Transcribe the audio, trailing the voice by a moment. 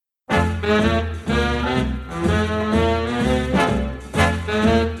Good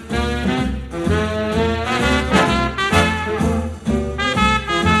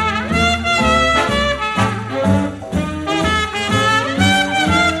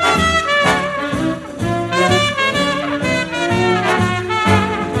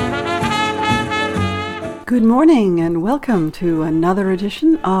morning and welcome to another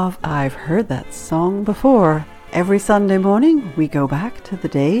edition of I've Heard That Song Before. Every Sunday morning we go back to the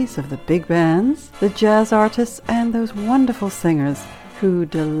days of the big bands, the jazz artists and those wonderful singers who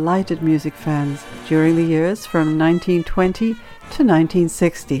delighted music fans during the years from 1920 to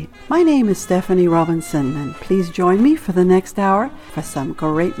 1960. My name is Stephanie Robinson and please join me for the next hour for some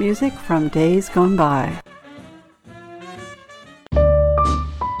great music from days gone by.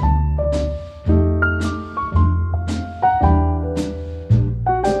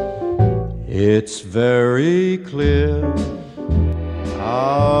 It's very clear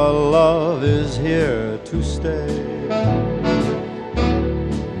our love is here to stay,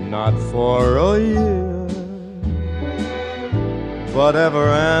 not for a year, but ever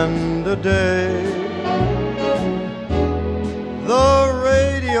and a day. The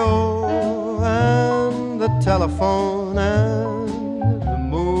radio and the telephone and the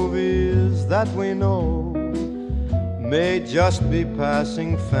movies that we know may just be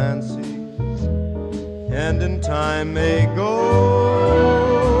passing fancies, and in time may go.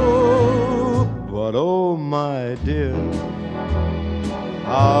 But oh my dear,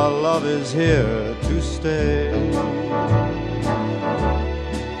 our love is here to stay.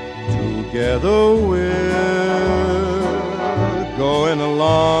 Together we're going a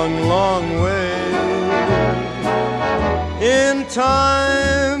long, long way. In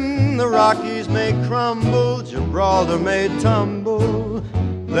time the Rockies may crumble, Gibraltar may tumble,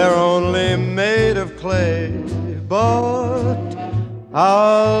 they're only made of clay, but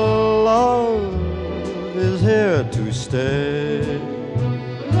our love is here to stay.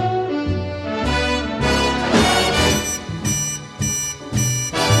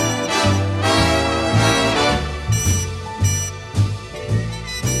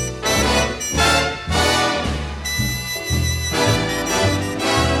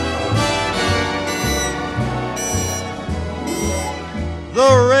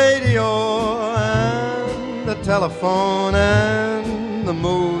 The radio and the telephone and the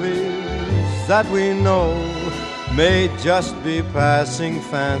movies that we know may just be passing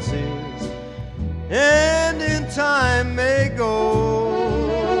fancies, and in time may go.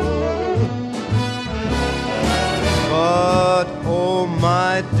 But oh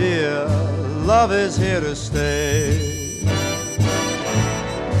my dear, love is here to stay.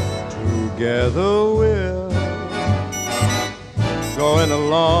 Together we're going a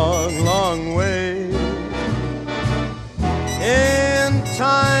long, long way. In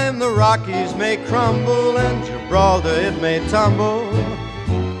time the Rockies may crumble and Gibraltar it may tumble,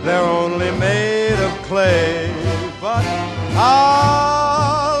 they're only made of clay, but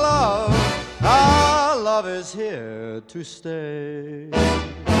our love is here to stay.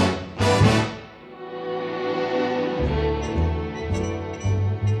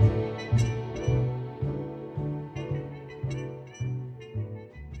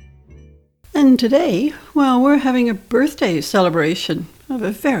 And today, well, we're having a birthday celebration of a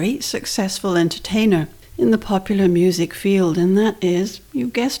very successful entertainer in the popular music field, and that is, you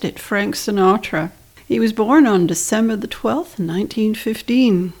guessed it, Frank Sinatra. He was born on December the 12th,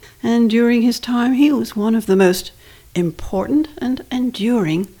 1915, and during his time he was one of the most important and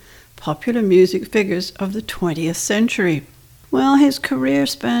enduring popular music figures of the 20th century. Well, his career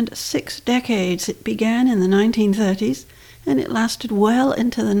spanned 6 decades. It began in the 1930s and it lasted well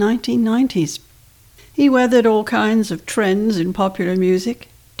into the 1990s. He weathered all kinds of trends in popular music,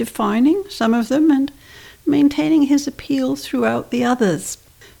 defining some of them and maintaining his appeal throughout the others.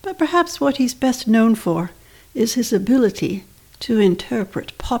 But perhaps what he's best known for is his ability to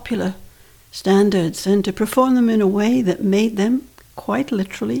interpret popular standards and to perform them in a way that made them, quite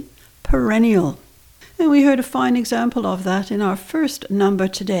literally, perennial. And we heard a fine example of that in our first number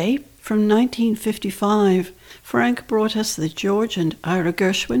today from 1955. Frank brought us the George and Ira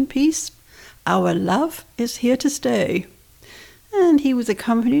Gershwin piece, Our Love is Here to Stay. And he was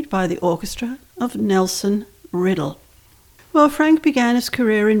accompanied by the orchestra of Nelson Riddle. Well, Frank began his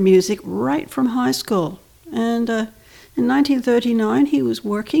career in music right from high school. And in 1939, he was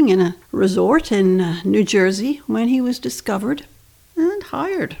working in a resort in New Jersey when he was discovered and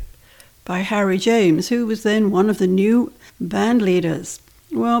hired by Harry James, who was then one of the new band leaders.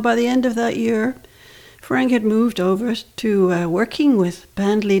 Well, by the end of that year, Frank had moved over to working with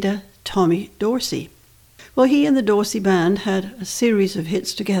band leader Tommy Dorsey. Well, he and the Dorsey band had a series of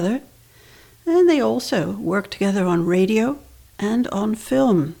hits together, and they also worked together on radio and on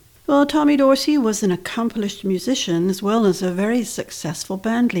film. Well, Tommy Dorsey was an accomplished musician as well as a very successful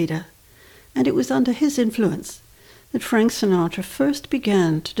band leader, and it was under his influence that Frank Sinatra first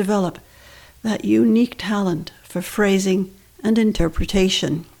began to develop that unique talent for phrasing and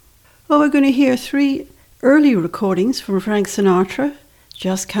interpretation. Well, we're going to hear 3 early recordings from Frank Sinatra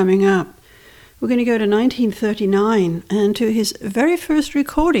just coming up. We're going to go to 1939 and to his very first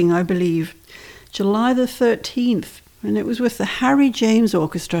recording, I believe, July the 13th, and it was with the Harry James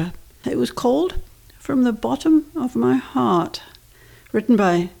Orchestra. It was called From the Bottom of My Heart, written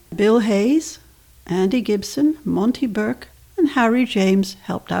by Bill Hayes, Andy Gibson, Monty Burke, and Harry James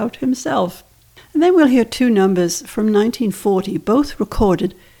helped out himself. And then we'll hear 2 numbers from 1940, both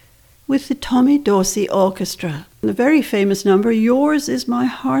recorded with the Tommy Dorsey Orchestra. The very famous number, Yours Is My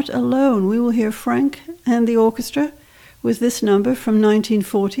Heart Alone. We will hear Frank and the orchestra with this number from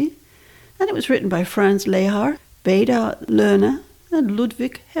 1940, and it was written by Franz Lehar, Beda Lerner, and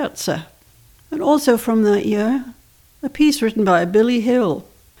Ludwig Herzer. And also from that year, a piece written by Billy Hill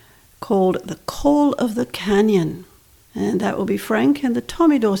called The Call of the Canyon. And that will be Frank and the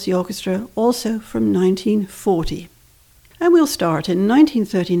Tommy Dorsey Orchestra, also from 1940. And we'll start in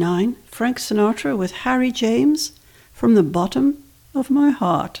 1939, Frank Sinatra with Harry James, From the Bottom of My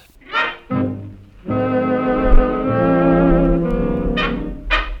Heart.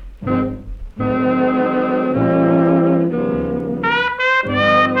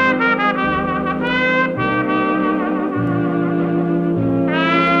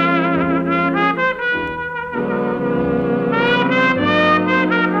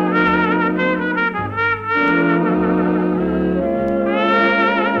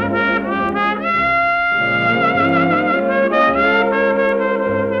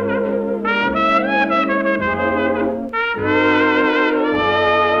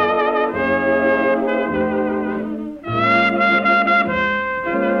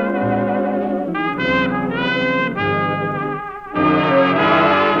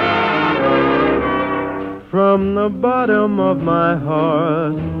 From the bottom of my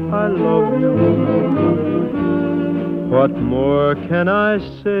heart, I love you. What more can I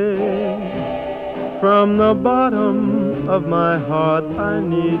say? From the bottom of my heart, I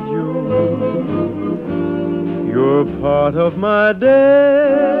need you. You're part of my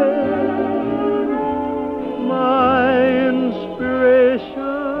day, my inspiration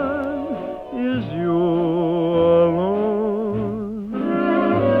is you alone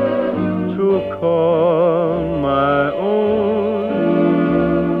to call my own.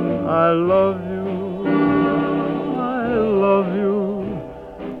 I love you,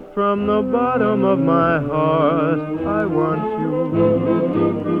 from the bottom of my heart, I want you.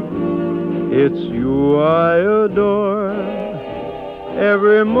 It's you I adore.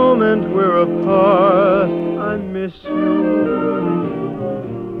 Every moment we're apart, I miss you.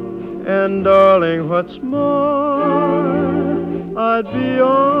 And darling, what's more, I'd be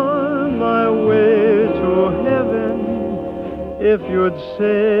on my way to heaven if you'd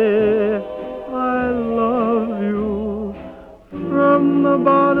say I love you from the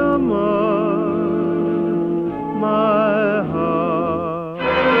bottom of my heart.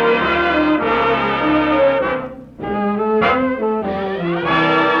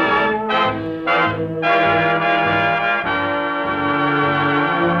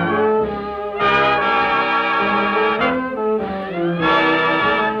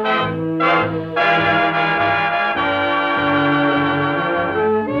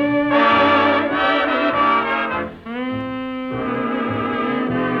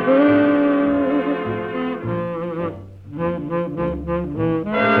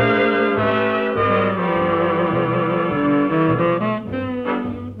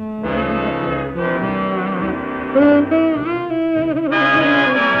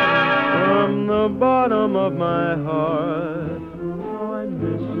 From the bottom of my heart, oh, I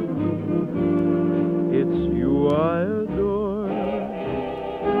miss you. It's you I adore.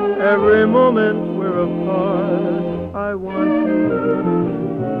 Every moment we're apart, I want you.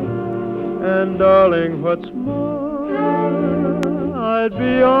 And darling, what's more, I'd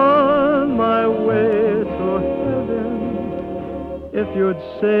be on my way to heaven if you'd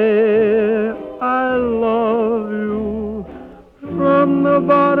say I love you from the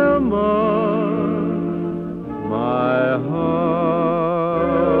bottom of my heart.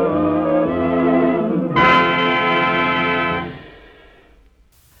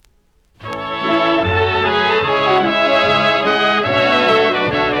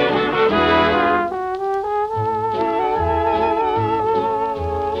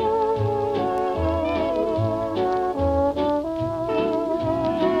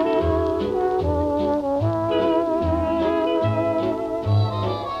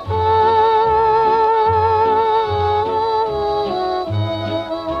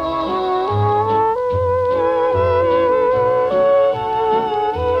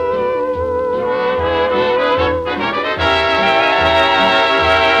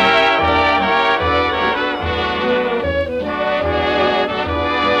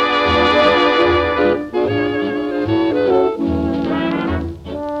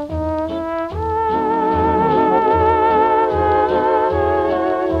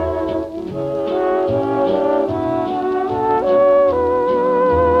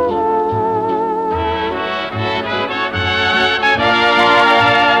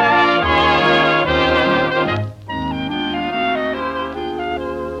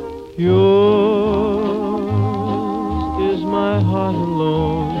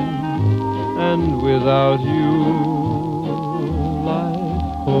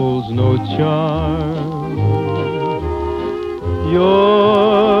 holds no charm. Yours,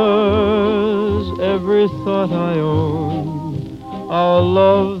 every thought I own, our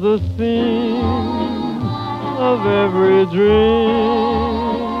love the theme of every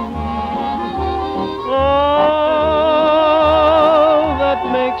dream. All that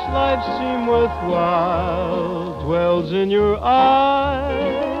makes life seem worthwhile dwells in your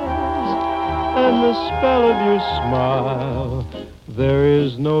eyes and the spell of your smile. There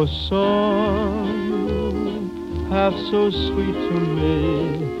is no song half so sweet to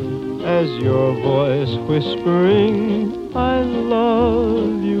me as your voice whispering, I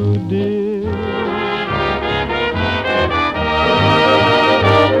love you, dear.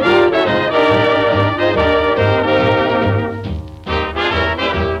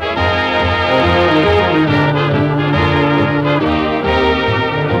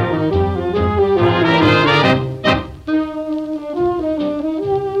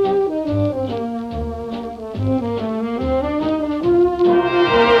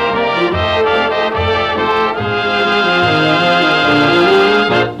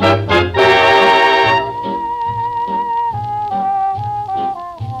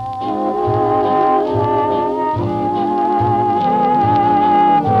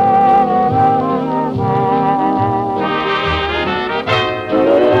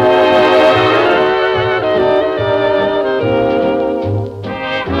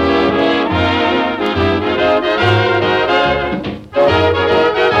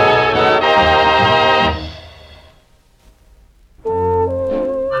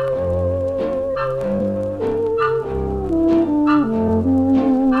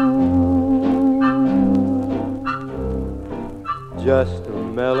 Just a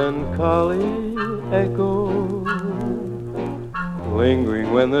melancholy echo, lingering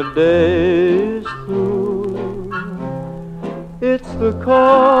when the day is through. It's the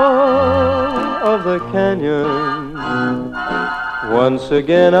call of the canyon. Once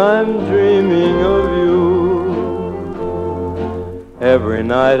again I'm dreaming of you. Every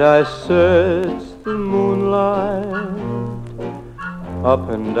night I search the moonlight up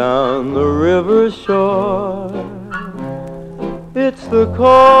and down the river shore. It's the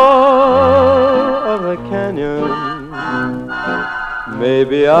call of the canyon.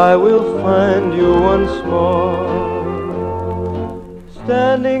 Maybe I will find you once more,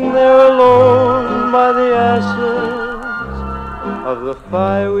 standing there alone by the ashes of the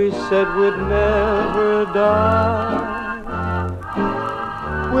fire we said would never die.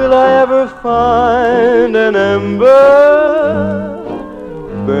 Will I ever find an ember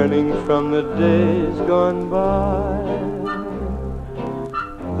burning from the days gone by?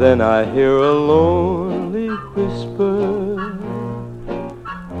 Then I hear a lonely whisper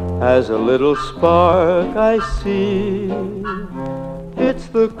as a little spark I see. It's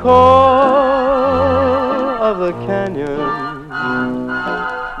the call of the canyon,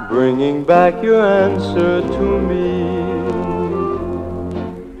 bringing back your answer to me.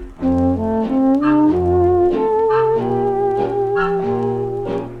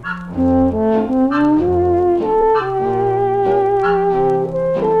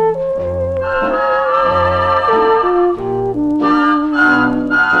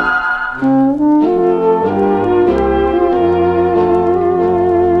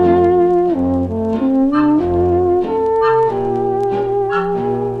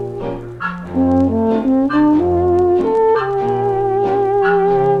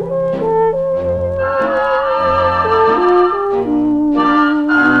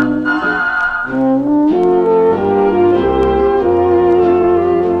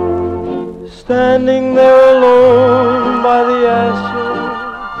 Standing there alone by the ashes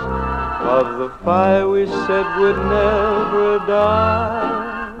of the fire we said would never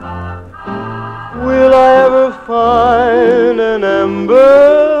die. Will I ever find an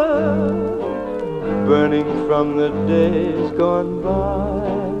ember burning from the days gone by?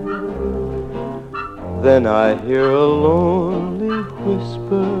 Then I hear a lonely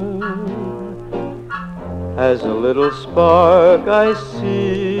whisper as a little spark I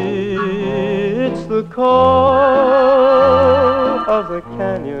see. It's the call of the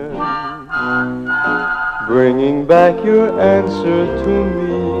canyon, bringing back your answer to me.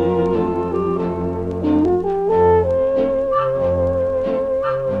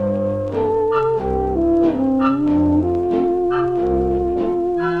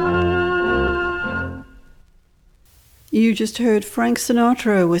 You just heard Frank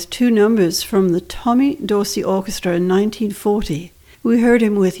Sinatra with two numbers from the Tommy Dorsey Orchestra in 1940. We heard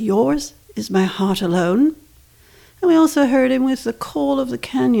him with Yours Is My Heart Alone, and we also heard him with The Call of the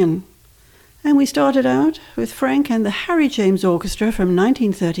Canyon. And we started out with Frank and the Harry James Orchestra from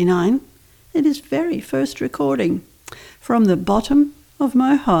 1939 in his very first recording, From the Bottom of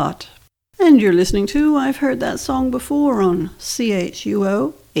My Heart. And you're listening to I've Heard That Song Before on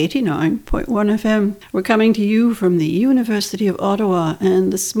CHUO 89.1 FM. We're coming to you from the University of Ottawa,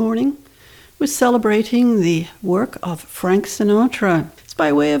 and this morning we're celebrating the work of Frank Sinatra. It's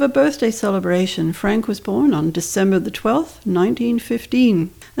by way of a birthday celebration. Frank was born on December the 12th,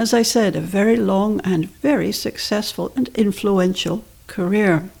 1915. As I said, a very long and very successful and influential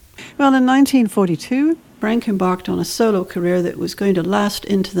career. Well, in 1942, Frank embarked on a solo career that was going to last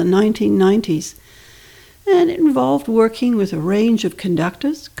into the 1990s. And it involved working with a range of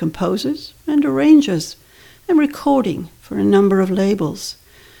conductors, composers, and arrangers, and recording for a number of labels,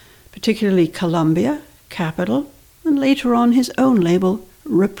 particularly Columbia, Capitol, and later on his own label,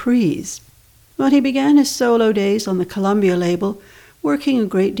 Reprise. But he began his solo days on the Columbia label working a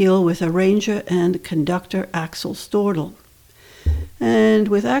great deal with arranger and conductor Axel Stordahl. And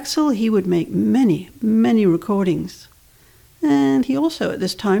with Axel, he would make many, many recordings. And he also at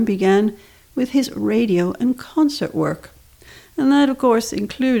this time began with his radio and concert work. And that, of course,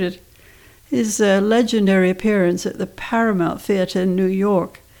 included his legendary appearance at the Paramount Theatre in New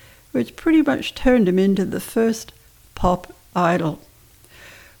York, which pretty much turned him into the first pop idol.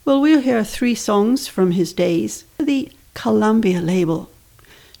 Well, we'll hear 3 songs from his days, the Columbia label,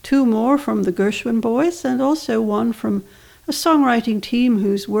 2 more from the Gershwin Boys, and also one from a songwriting team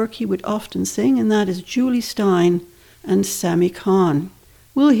whose work he would often sing, and that is Julie Stein and Sammy Cahn.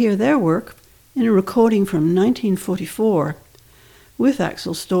 We'll hear their work in a recording from 1944 with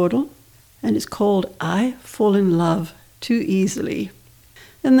Axel Stordahl, and it's called I Fall in Love Too Easily.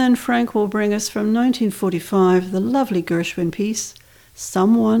 And then Frank will bring us from 1945 the lovely Gershwin piece,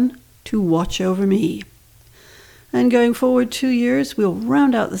 Someone to Watch Over Me. And going forward 2 years, we'll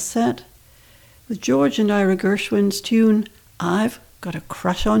round out the set with George and Ira Gershwin's tune, I've Got a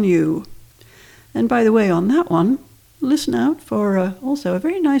Crush on You. And by the way, on that one, listen out for also a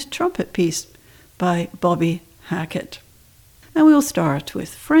very nice trumpet piece by Bobby Hackett. And we'll start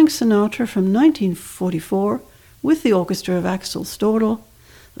with Frank Sinatra from 1944 with the orchestra of Axel Stordahl.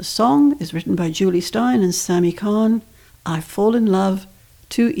 The song is written by Julie Stein and Sammy Cahn, I Fall in Love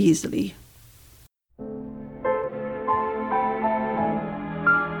Too Easily.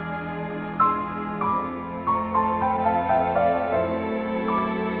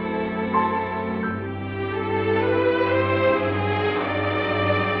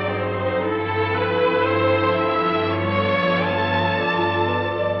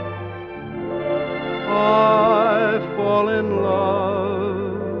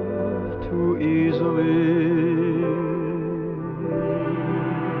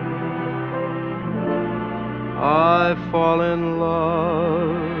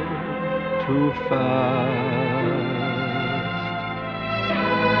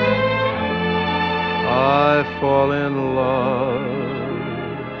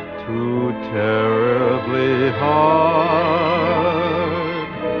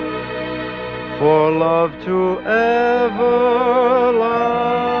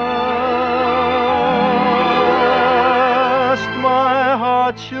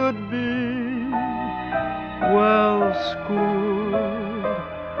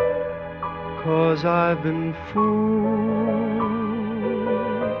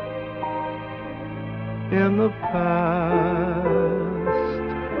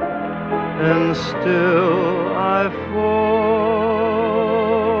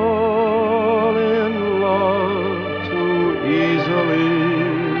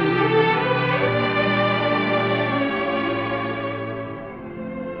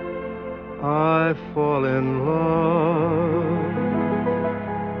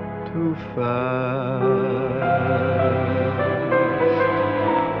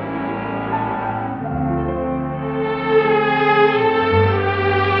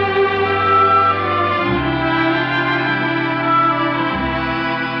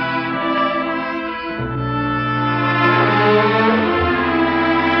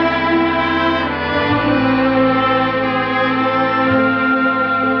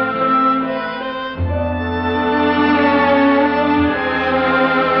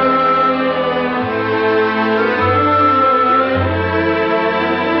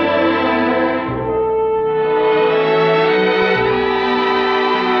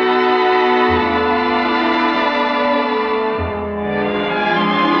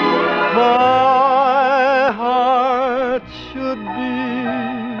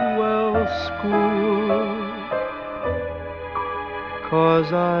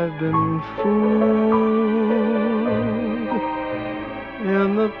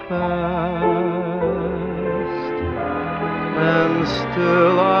 in the past, and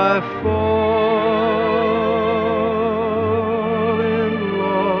still I fall in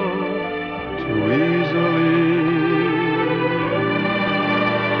love too easily.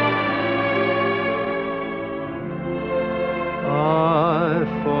 I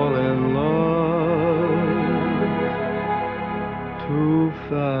fall in love too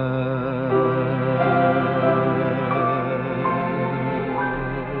fast.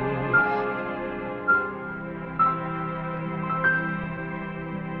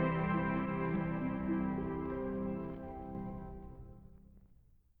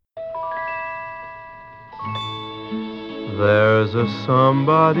 There's a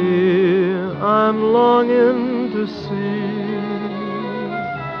somebody I'm longing to see.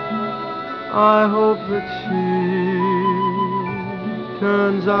 I hope that she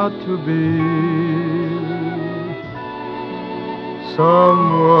turns out to be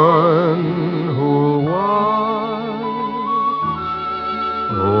someone who'll watch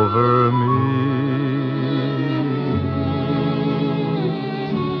over me.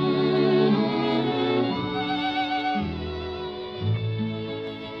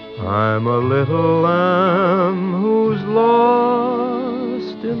 I'm a little lamb who's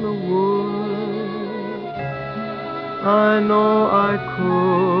lost in the woods. I know I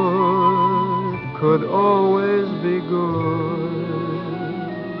could always be good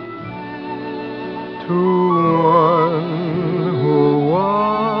to one who'll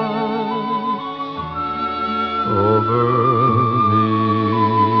watch over me.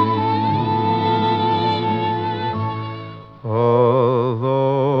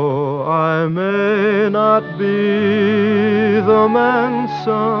 Although I may not be the man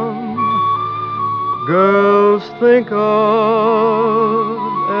some girls think of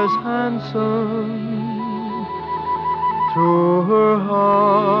as handsome, to her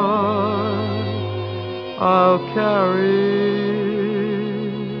heart I'll carry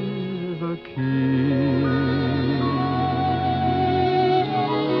the key.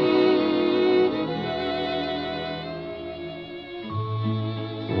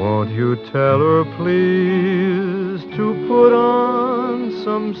 Won't you tell her, please, to put on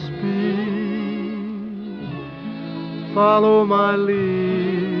some speed, follow my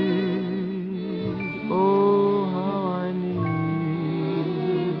lead, oh, how I need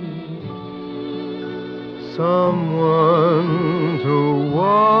someone to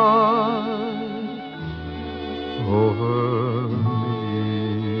watch over me.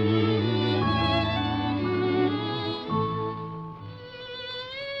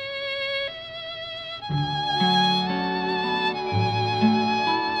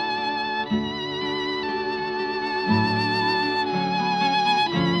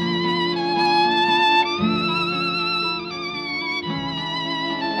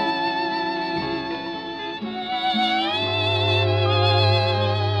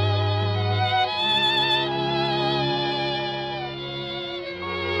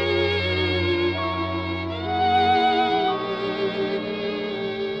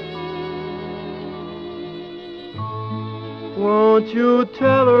 Won't you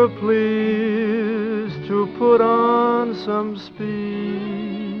tell her, please, to put on some speed,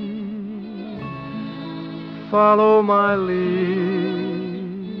 follow my lead,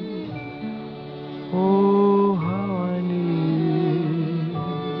 oh, how I need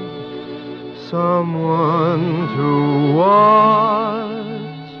someone to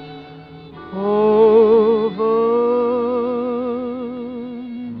watch over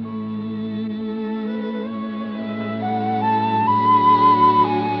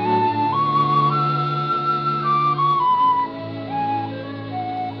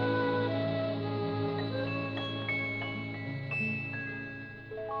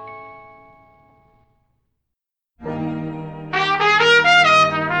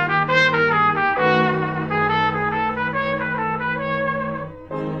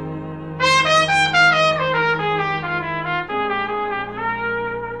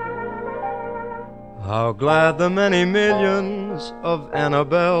How glad the many millions of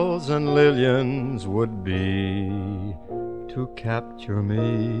Annabelles and Lillians would be to capture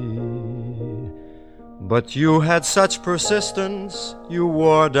me. But you had such persistence, you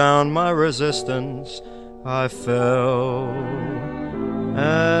wore down my resistance. I fell,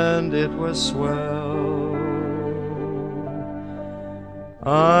 and it was swell.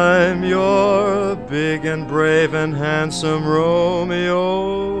 I'm your big and brave and handsome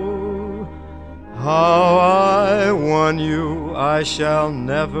Romeo. How I won you, I shall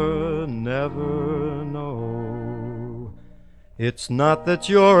never, never know. It's not that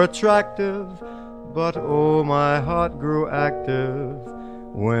you're attractive, but oh, my heart grew active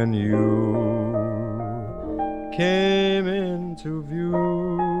when you came into view.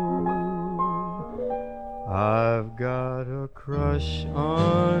 I've got a crush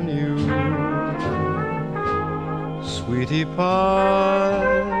on you, sweetie pie,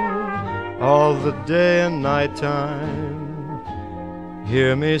 all the day and night time.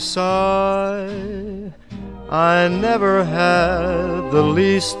 Hear me sigh, I never had the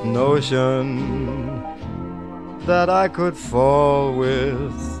least notion that I could fall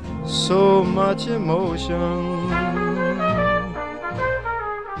with so much emotion.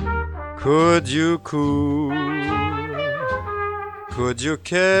 Could you coo? Could you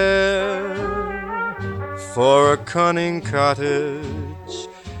care for a cunning cottage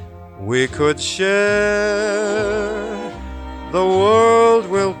we could share? The world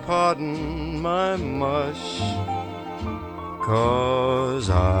will pardon my mush, 'cause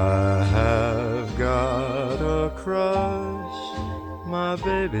I have got a crush, my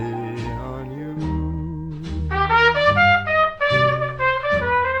baby, on you.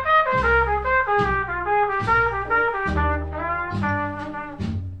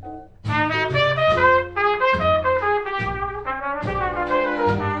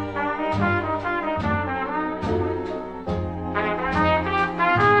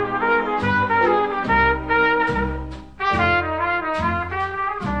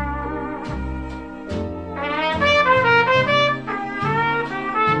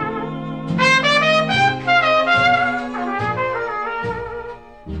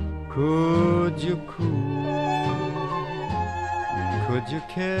 Could you coo? Could you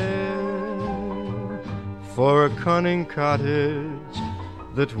care for a cunning cottage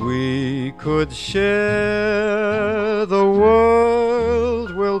that we could share? The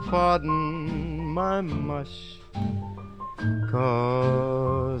world will pardon my mush,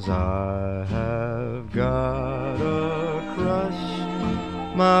 'cause I have got a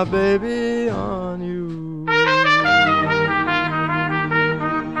crush, my baby, on you.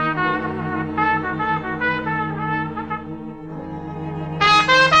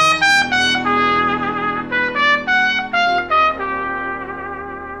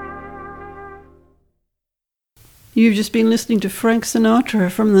 You've just been listening to Frank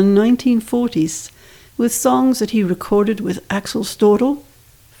Sinatra from the 1940s with songs that he recorded with Axel Stortel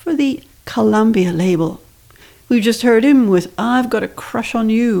for the Columbia label. We've just heard him with I've Got a Crush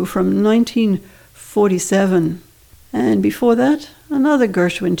on You from 1947. And before that, another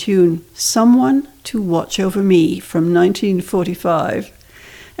Gershwin tune, Someone to Watch Over Me from 1945.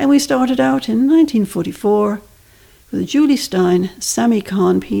 And we started out in 1944 with a Julie Stein, Sammy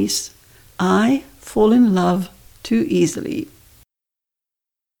Cahn piece, I Fall in Love Too Easily.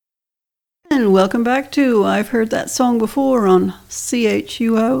 And welcome back to I've Heard That Song Before on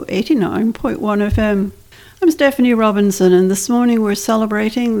CHUO 89.1 FM. I'm Stephanie Robinson, and this morning we're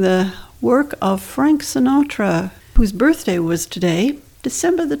celebrating the work of Frank Sinatra, whose birthday was today,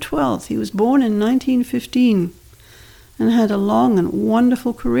 December the 12th. He was born in 1915 and had a long and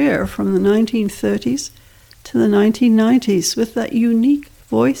wonderful career from the 1930s to the 1990s with that unique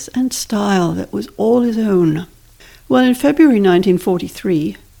voice and style that was all his own. Well, in February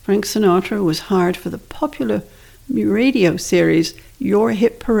 1943, Frank Sinatra was hired for the popular radio series Your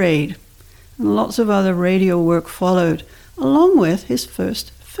Hit Parade, and lots of other radio work followed, along with his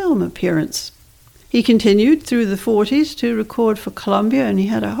first film appearance. He continued through the 40s to record for Columbia, and he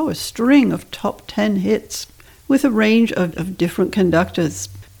had a string of top 10 hits with a range of different conductors.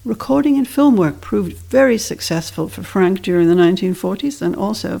 Recording and film work proved very successful for Frank during the 1940s, and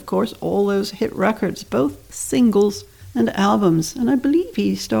also, of course, all those hit records, both singles and albums. And I believe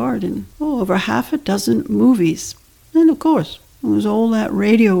he starred in over half a dozen movies. And of course, it was all that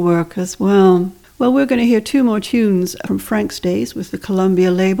radio work as well. Well, we're going to hear two more tunes from Frank's days with the Columbia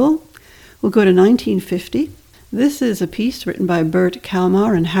label. We'll go to 1950. This is a piece written by Bert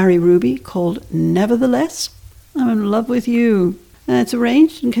Kalmar and Harry Ruby called Nevertheless, I'm in Love with You. And it's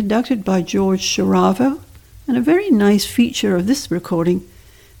arranged and conducted by George Sharavo. And a very nice feature of this recording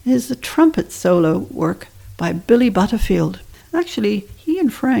is the trumpet solo work by Billy Butterfield. Actually, he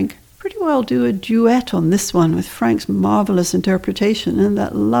and Frank pretty well do a duet on this one with Frank's marvelous interpretation and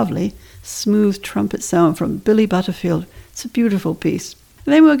that lovely smooth trumpet sound from Billy Butterfield. It's a beautiful piece.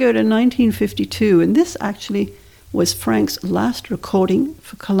 And then we'll go to 1952, and this actually was Frank's last recording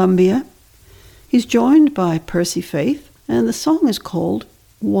for Columbia. He's joined by Percy Faith, and the song is called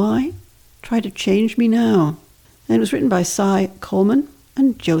Why Try to Change Me Now? And it was written by Cy Coleman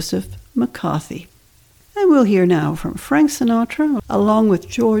and Joseph McCarthy. And we'll hear now from Frank Sinatra, along with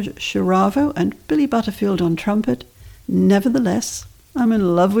George Sharavo and Billy Butterfield on trumpet, Nevertheless, I'm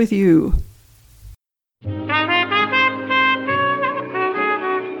in Love with You.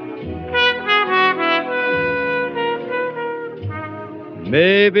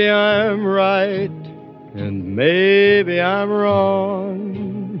 Maybe I'm right, and maybe I'm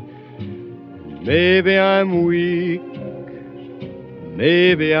wrong. Maybe I'm weak,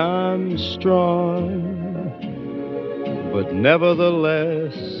 maybe I'm strong. But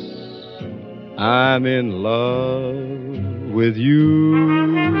nevertheless, I'm in love with you.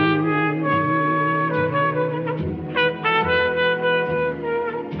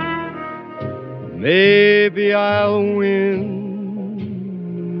 Maybe I'll win,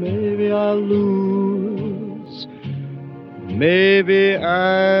 maybe I'll lose. Maybe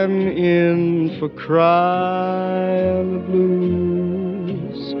I'm in for crying the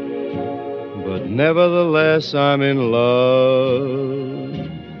blues. But nevertheless, I'm in love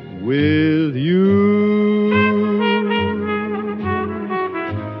with you.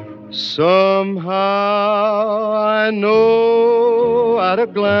 Somehow I know at a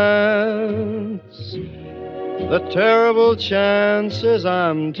glance the terrible chances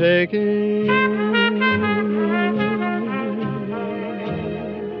I'm taking.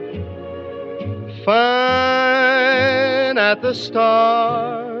 Fine at the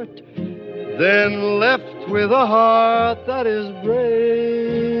start, then left with a heart that is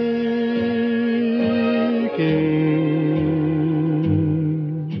breaking.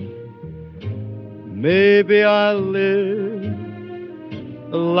 Maybe I'll live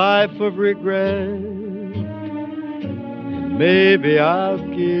a life of regret. Maybe I'll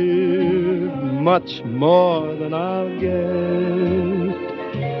give much more than I'll get.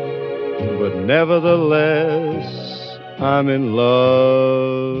 But nevertheless, I'm in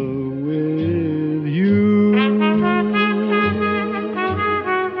love with you.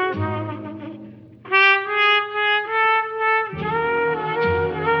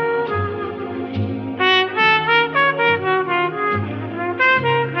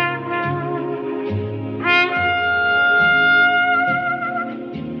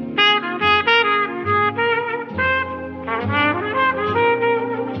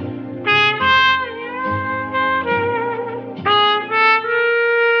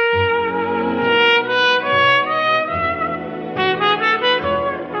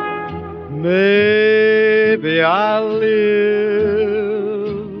 Maybe I'll live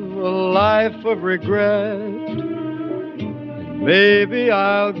a life of regret. Maybe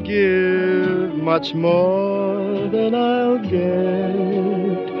I'll give much more than I'll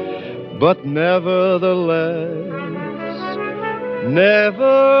get. But nevertheless,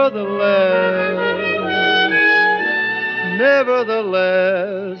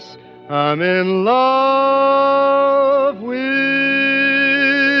 nevertheless, I'm in love with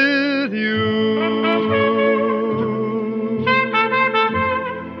you.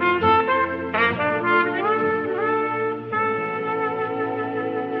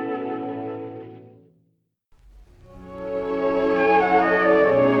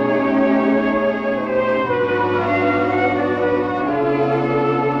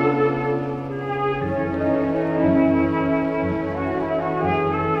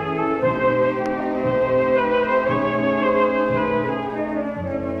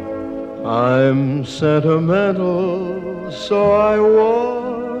 I'm sentimental, so I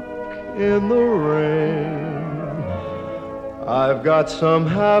walk in the rain. I've got some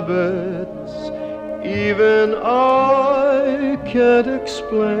habits even I can't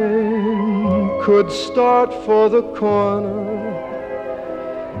explain. Could start for the corner,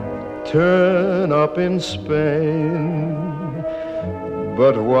 turn up in Spain.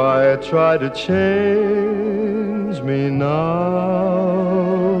 But why try to change me now?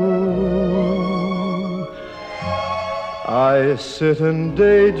 I sit and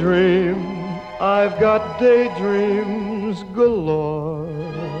daydream, I've got daydreams galore.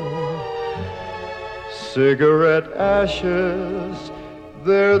 Cigarette ashes,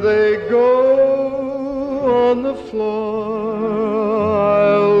 there they go on the floor.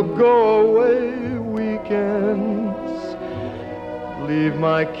 I'll go away weekends, leave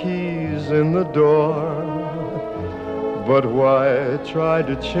my keys in the door. But why try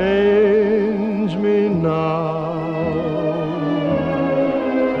to change me now?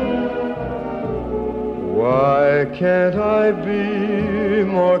 Why can't I be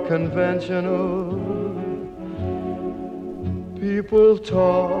more conventional? People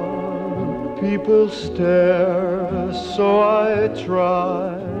talk, people stare, so I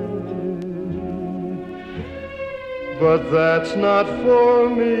try. But that's not for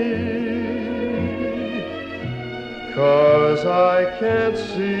me, 'cause I can't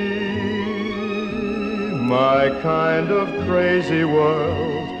see my kind of crazy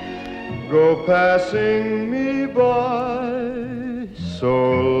world go passing me by. So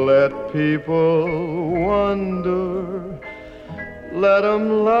let people wonder, Let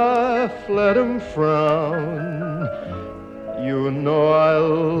 'em laugh, let 'em frown. You know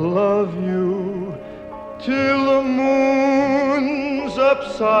I'll love you till the moon's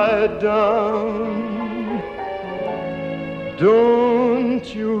upside down.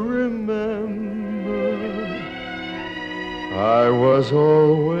 Don't you remember I was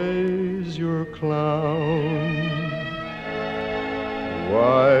always your clown?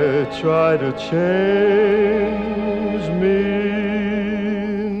 Why try to change me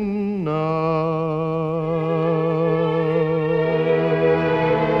now?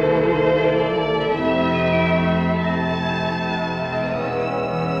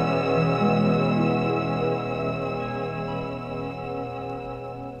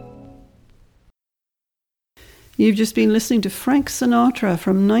 You've just been listening to Frank Sinatra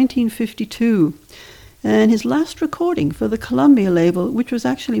from 1952 and his last recording for the Columbia label, which was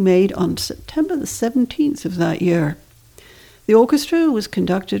actually made on September the 17th of that year. The orchestra was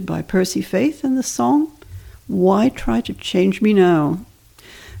conducted by Percy Faith and the song, Why Try to Change Me Now?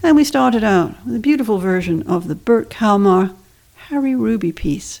 And we started out with a beautiful version of the Burt Kalmar Harry Ruby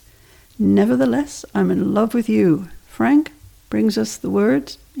piece, Nevertheless, I'm in Love with You. Frank brings us the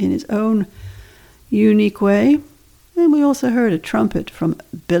words in his own unique way. And we also heard a trumpet from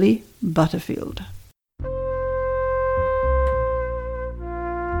Billy Butterfield.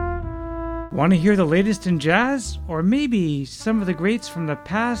 Want to hear the latest in jazz? Or maybe some of the greats from the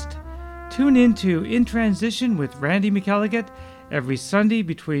past? Tune into In Transition with Randy McElligott every Sunday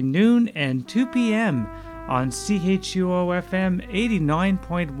between noon and 2 p.m. on CHUO-FM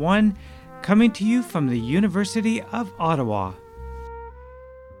 89.1, coming to you from the University of Ottawa.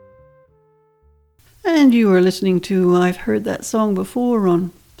 And you are listening to I've Heard That Song Before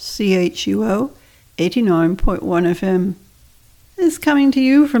on CHUO 89.1 FM. It's coming to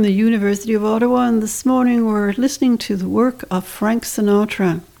you from the University of Ottawa, and this morning we're listening to the work of Frank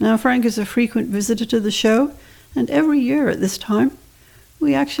Sinatra. Now, Frank is a frequent visitor to the show, and every year at this time,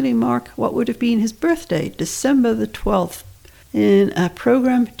 we actually mark what would have been his birthday, December the 12th, in a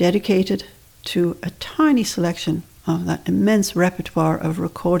program dedicated to a tiny selection of that immense repertoire of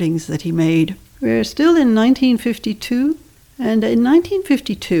recordings that he made. We're still in 1952, and in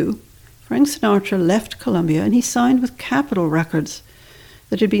 1952, Frank Sinatra left Columbia and he signed with Capitol Records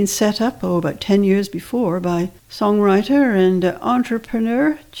that had been set up about 10 years before by songwriter and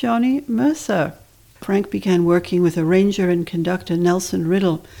entrepreneur Johnny Mercer. Frank began working with arranger and conductor Nelson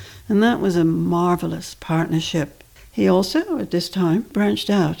Riddle, and that was a marvelous partnership. He also, at this time,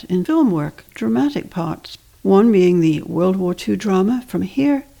 branched out in film work, dramatic parts, one being the World War II drama From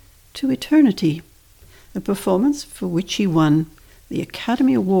Here to Eternity, a performance for which he won the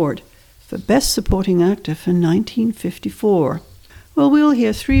Academy Award for Best Supporting Actor for 1954. Well, we'll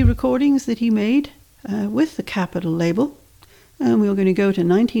hear 3 recordings that he made with the Capitol label, and we're going to go to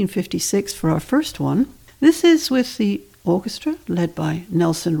 1956 for our first one. This is with the orchestra led by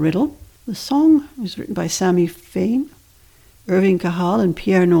Nelson Riddle. The song was written by Sammy Fain, Irving Cahal, and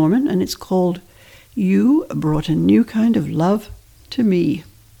Pierre Norman, and it's called You Brought a New Kind of Love to Me.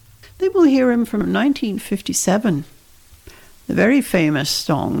 Then we'll hear him from 1957, the very famous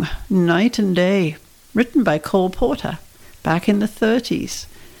song, Night and Day, written by Cole Porter back in the 30s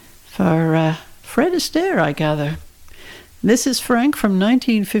for Fred Astaire, I gather. This is Frank from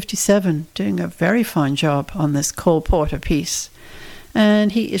 1957, doing a very fine job on this Cole Porter piece.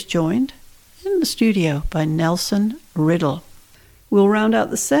 And he is joined in the studio by Nelson Riddle. We'll round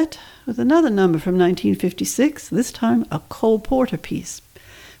out the set with another number from 1956, this time a Cole Porter piece.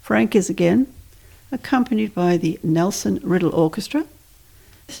 Frank is again accompanied by the Nelson Riddle Orchestra.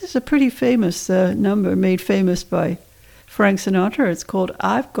 This is a pretty famous number made famous by Frank Sinatra. It's called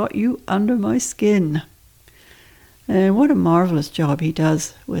I've Got You Under My Skin. And what a marvelous job he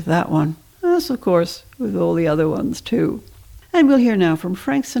does with that one, as of course with all the other ones too. And we'll hear now from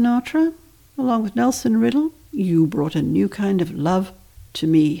Frank Sinatra, along with Nelson Riddle, You Brought a New Kind of Love to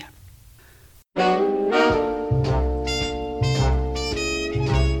Me.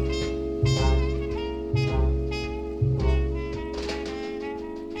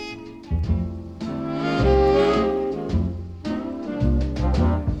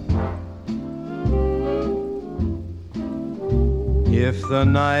 If the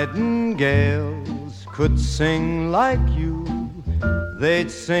nightingales could sing like you, they'd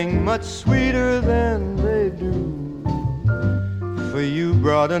sing much sweeter than they do. For you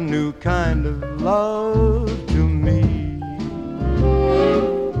brought a new kind of love to me.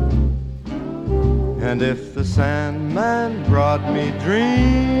 And if the Sandman brought me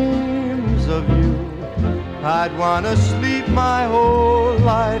dreams of you, I'd want to sleep my whole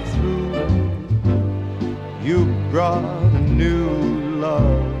life through. You brought a new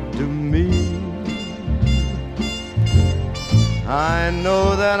love to me. I know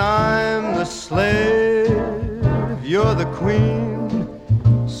that I'm the slave, you're the queen.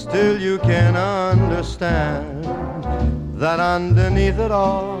 Still you can understand that underneath it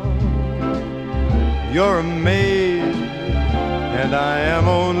all, you're a maid and I am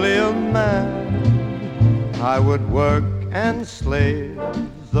only a man. I would work and slave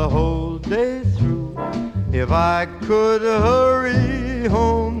the whole day through if I could hurry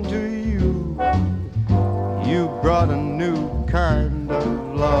home to you. You brought a new kind of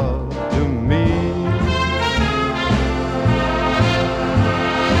love to me.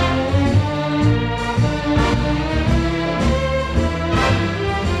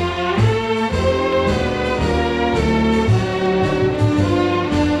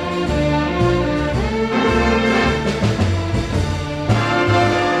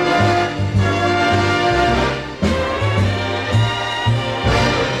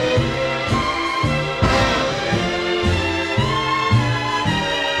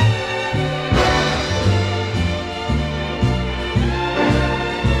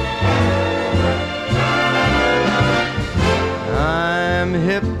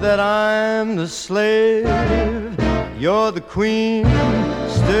 That I'm the slave, you're the queen.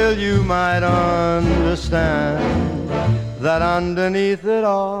 Still you might understand that underneath it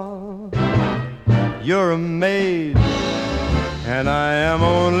all, you're a maid and I am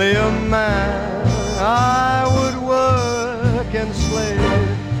only a man. I would work and slave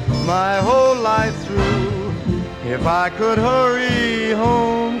my whole life through if I could hurry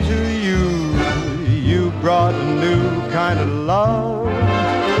home to you. You brought a new kind of love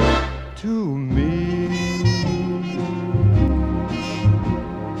to me.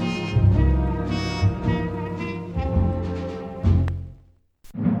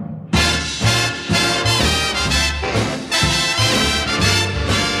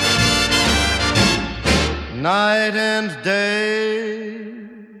 Night and day,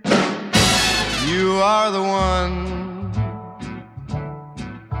 you are the one.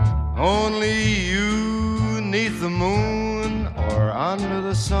 Only you, 'neath the moon or under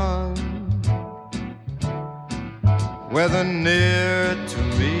the sun, whether near to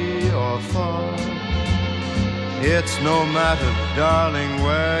me or far, it's no matter, darling,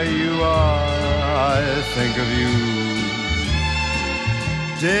 where you are. I think of you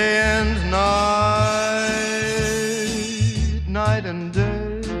day and night, night and day.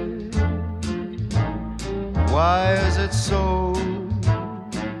 Why is it so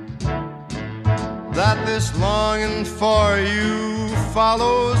that this longing for you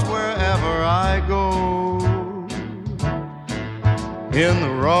follows wherever I go? In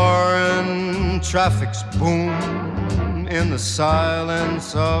the roaring traffic's boom, in the silence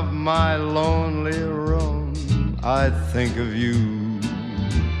of my lonely room, I think of you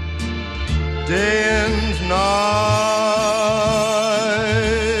day and night,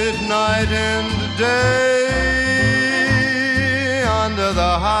 night and day. Under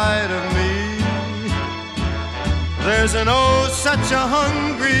the hide of me, there's an oh, such a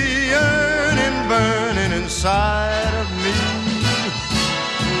hungry yearning burning inside of me.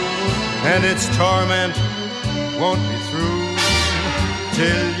 And its torment won't be through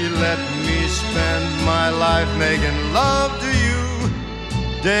till you let me spend my life making love to you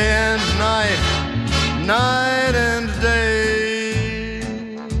day and night, night and day.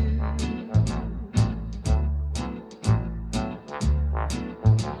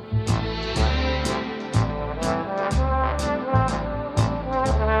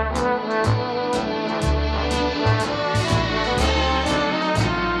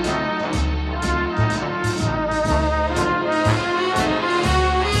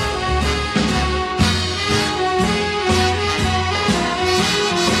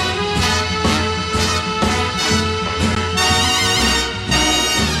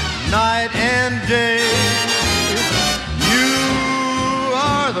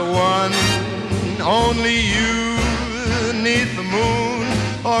 Only you, 'neath the moon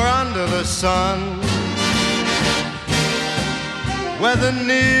or under the sun, whether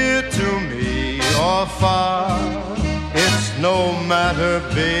near to me or far, it's no matter,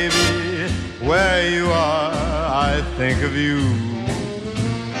 baby, where you are. I think of you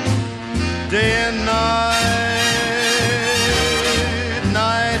day and night,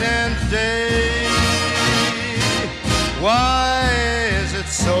 night and day. Why is it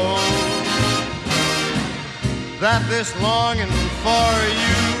so that this longing for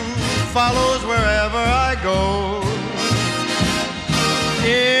you follows wherever I go?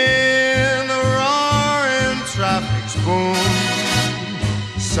 In the roaring traffic's boom,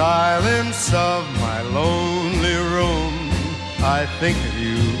 silence of my lonely room, I think of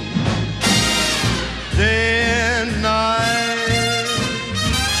you day and night,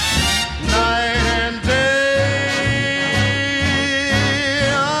 night and day.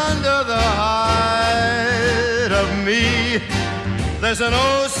 Under the hide of me, there's an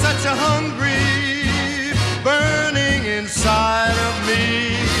oh such a hungry burning inside of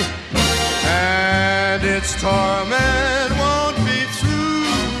me, and its torment won't be through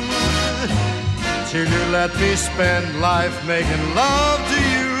till you let me spend life making love to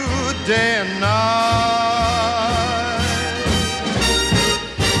you day and night,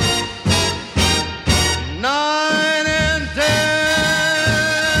 night and day.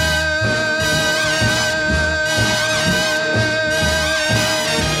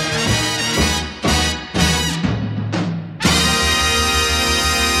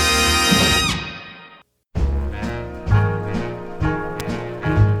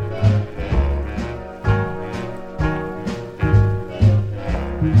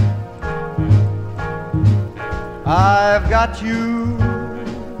 I've got you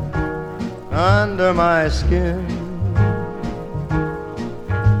under my skin.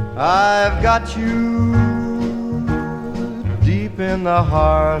 I've got you deep in the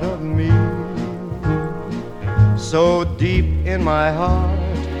heart of me, so deep in my heart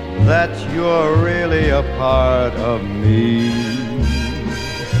that you're really a part of me.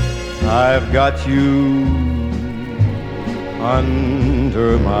 I've got you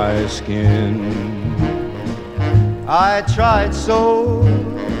under my skin. I tried so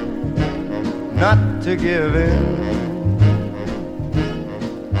not to give in.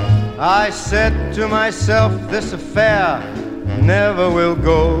 I said to myself, this affair never will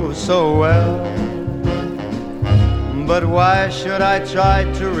go so well. But why should I try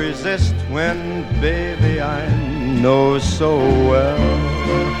to resist when, baby, I know so well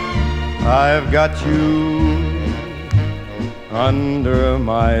I've got you under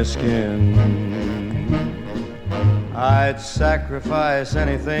my skin. I'd sacrifice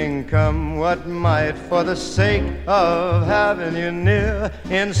anything, come what might, for the sake of having you near,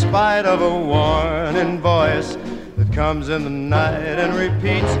 in spite of a warning voice that comes in the night and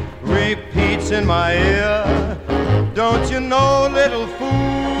repeats in my ear. Don't you know, little fool,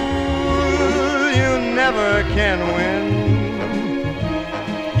 you never can win.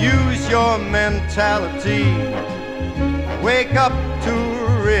 Use your mentality, wake up to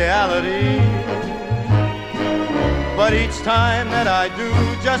reality. But each time that I do,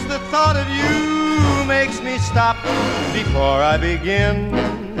 just the thought of you makes me stop before I begin.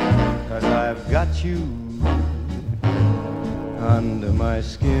 'Cause I've got you under my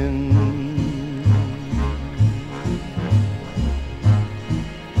skin.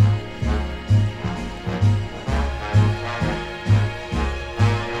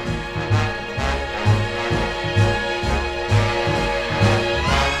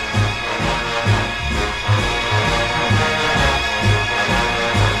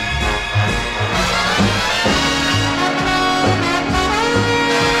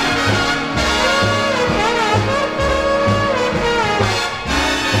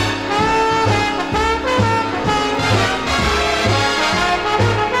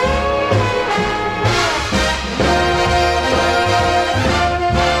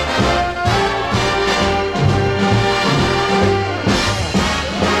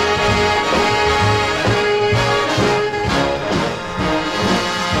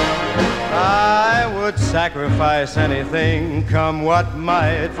 Sacrifice anything, come what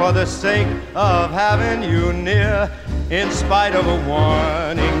might, for the sake of having you near, in spite of a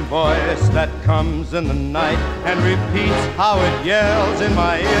warning voice that comes in the night and repeats how it yells in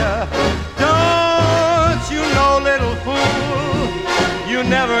my ear. Don't you know, little fool, you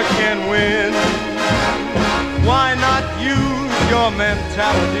never can win. Why not use your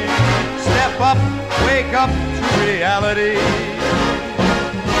mentality? Step up, wake up to reality.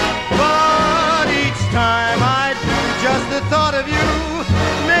 Time I do, just the thought of you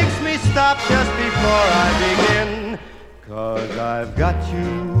makes me stop just before I begin. 'Cause I've got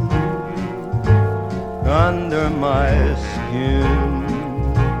you under my skin.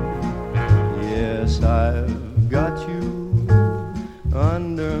 Yes, I've got you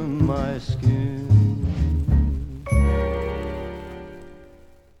under my skin.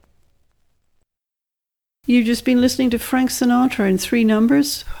 You've just been listening to Frank Sinatra in 3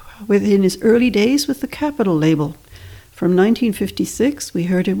 numbers within his early days with the Capitol label. From 1956, we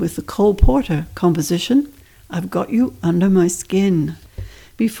heard him with the Cole Porter composition, I've Got You Under My Skin.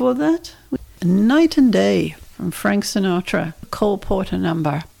 Before that, Night and Day from Frank Sinatra, a Cole Porter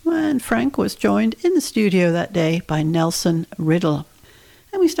number. And Frank was joined in the studio that day by Nelson Riddle.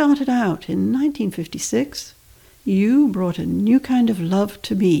 And we started out in 1956 You Brought a New Kind of Love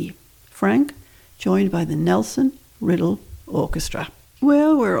to Me. Frank, joined by the Nelson Riddle Orchestra.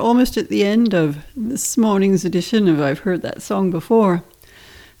 Well, we're almost at the end of this morning's edition of I've Heard That Song Before.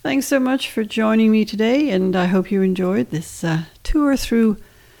 Thanks so much for joining me today, and I hope you enjoyed this tour through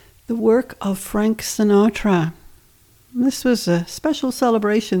the work of Frank Sinatra. This was a special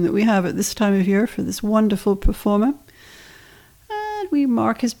celebration that we have at this time of year for this wonderful performer. And we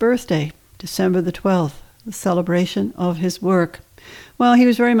mark his birthday, December the 12th, the celebration of his work. Well, he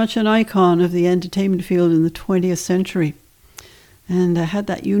was very much an icon of the entertainment field in the 20th century, and had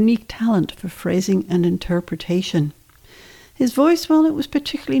that unique talent for phrasing and interpretation. His voice, well, it was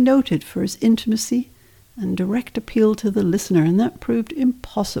particularly noted for its intimacy and direct appeal to the listener, and that proved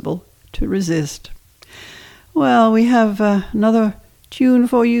impossible to resist. Well, we have another tune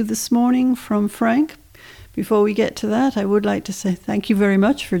for you this morning from Frank. Before we get to that, I would like to say thank you very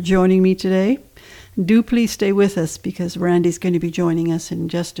much for joining me today. Do please stay with us, because Randy's going to be joining us in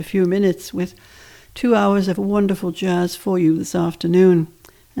just a few minutes with 2 hours of wonderful jazz for you this afternoon.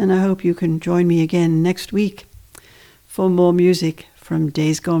 And I hope you can join me again next week for more music from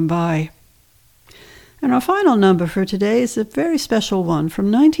days gone by. And our final number for today is a very special one from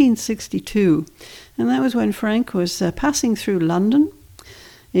 1962. And that was when Frank was passing through London,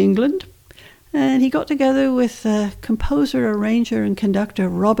 England. And he got together with composer, arranger, and conductor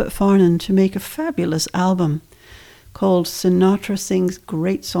Robert Farnon to make a fabulous album called Sinatra Sings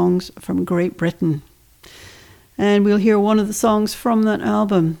Great Songs from Great Britain. And we'll hear one of the songs from that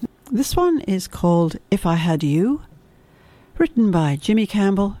album. This one is called If I Had You, written by Jimmy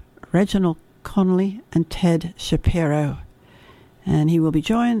Campbell, Reginald Connolly, and Ted Shapiro. And he will be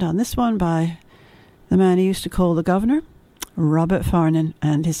joined on this one by the man he used to call the governor, Robert Farnon,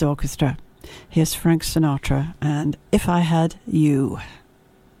 and his orchestra. Here's Frank Sinatra and If I Had You.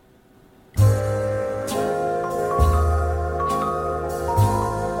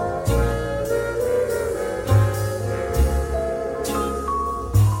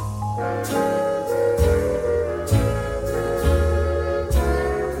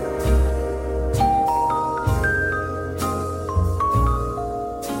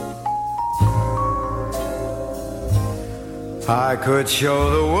 I could show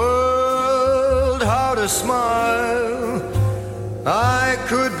the world how to smile. I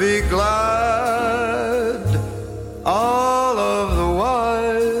could be glad all of the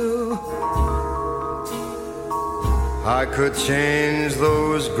while. I could change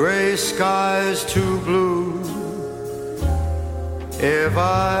those gray skies to blue if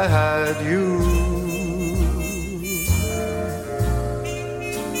I had you.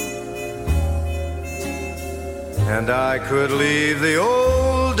 And I could leave the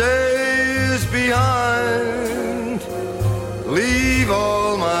old days behind, leave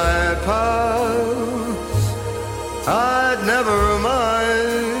all my past, I'd never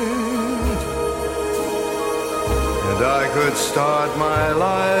mind. And I could start my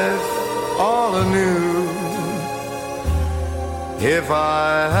life all anew if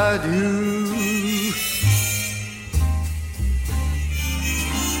I had you.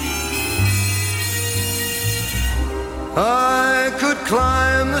 I could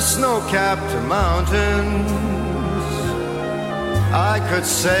climb the snow-capped mountains, I could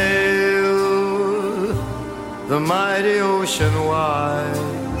sail the mighty ocean wide,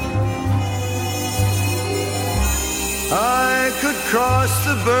 I could cross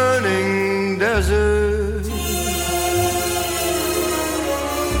the burning desert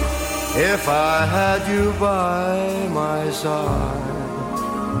if I had you by my side.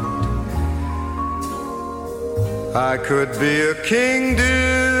 I could be a king,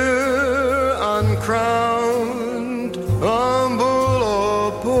 dear, uncrowned, humble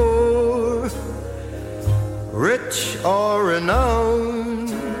or poor, rich or renowned.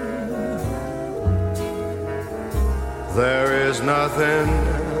 There is nothing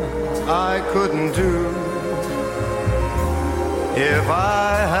I couldn't do if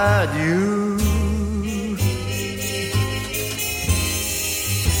I had you.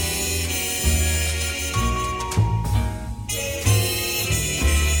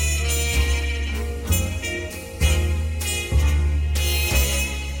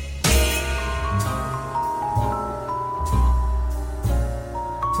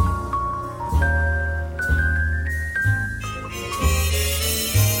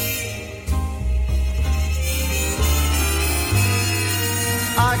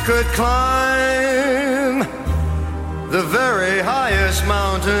 I could climb the very highest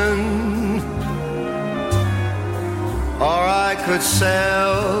mountain, or I could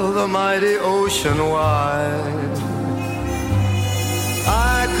sail the mighty ocean wide.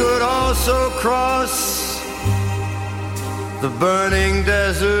 I could also cross the burning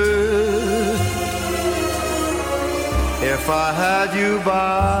desert. If I had you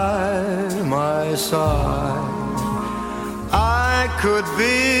by my side, I could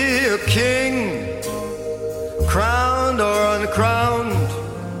be a king, crowned or uncrowned,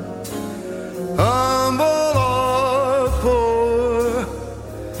 humble or poor,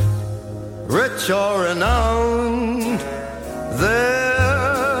 rich or renowned.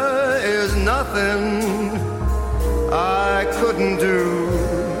 There is nothing I couldn't do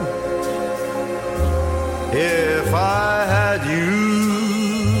if I had you.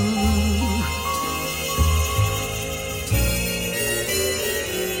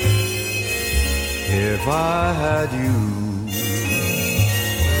 If I had you.